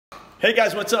Hey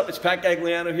guys, what's up? It's Pat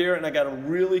Gagliano here, and I got a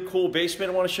really cool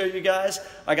basement I want to show you guys.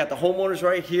 I got the homeowners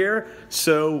right here,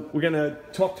 so we're gonna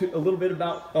talk a little bit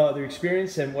about their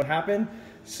experience and what happened.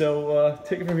 So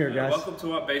take it from here, guys. Welcome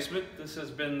to our basement. This has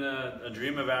been a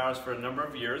dream of ours for a number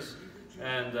of years,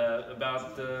 and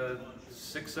about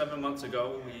 6-7 months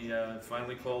ago, we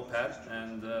finally called Pat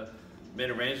and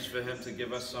made arrangements for him to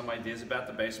give us some ideas about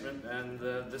the basement, and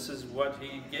this is what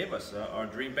he gave us, our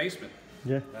dream basement.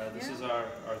 Yeah. This is our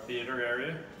theater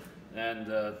area, and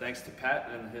thanks to Pat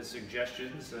and his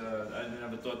suggestions, I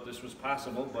never thought this was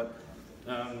possible, but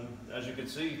as you can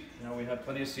see, we have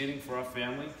plenty of seating for our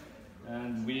family,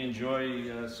 and we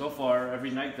enjoy so far every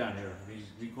night down here.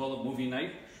 We call it movie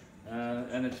night,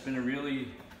 and it's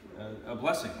been a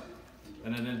blessing,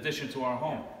 and an addition to our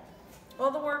home. All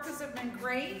the workers have been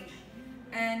great,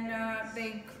 and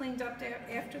they cleaned up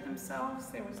after themselves.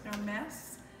 There was no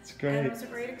mess. It's great. And it was a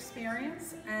great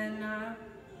experience, and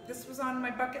this was on my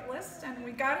bucket list, and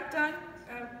we got it done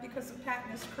because of Pat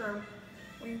and his crew.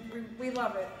 We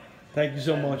love it. Thank you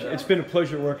so much. It's been a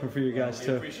pleasure working for you guys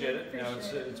too. We appreciate it.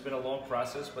 It's been a long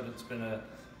process, but it's been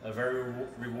a very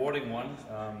rewarding one.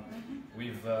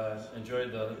 We've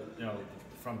enjoyed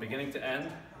from beginning to end.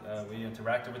 We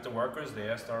interacted with the workers. They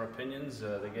asked our opinions.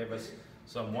 They gave us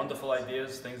some wonderful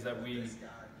ideas, things that we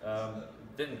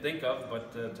didn't think of,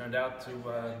 but turned out to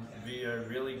be a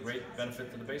really great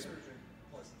benefit to the basement.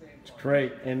 It's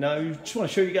great, and I just want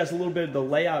to show you guys a little bit of the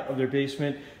layout of their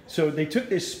basement. So they took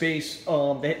this space,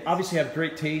 they obviously have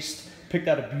great taste, picked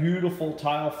out a beautiful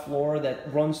tile floor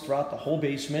that runs throughout the whole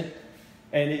basement,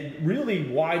 and it really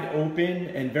wide open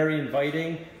and very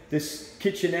inviting. This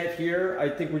kitchenette here, I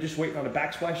think we're just waiting on a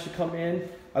backsplash to come in.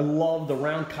 I love the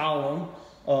round column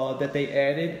that they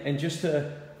added, and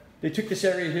they took this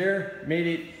area here, made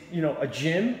it, a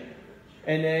gym,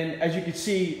 and then as you can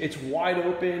see, it's wide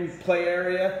open play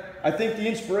area. I think the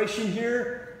inspiration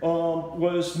here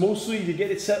was mostly to get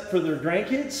it set for their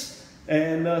grandkids,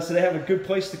 and so they have a good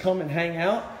place to come and hang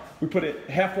out. We put a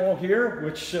half wall here,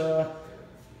 which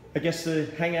I guess to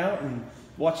hang out and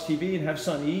watch TV and have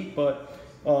something to eat, but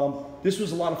this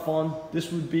was a lot of fun.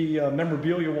 This would be a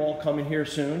memorabilia wall coming here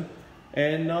soon,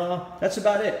 and that's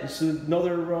about it. This is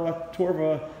another tour of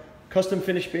a custom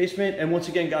finished basement, and once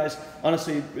again, guys,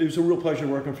 honestly, it was a real pleasure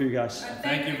working for you guys.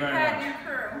 Thank you very much. Pat and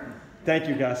your crew. Thank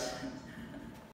you, guys.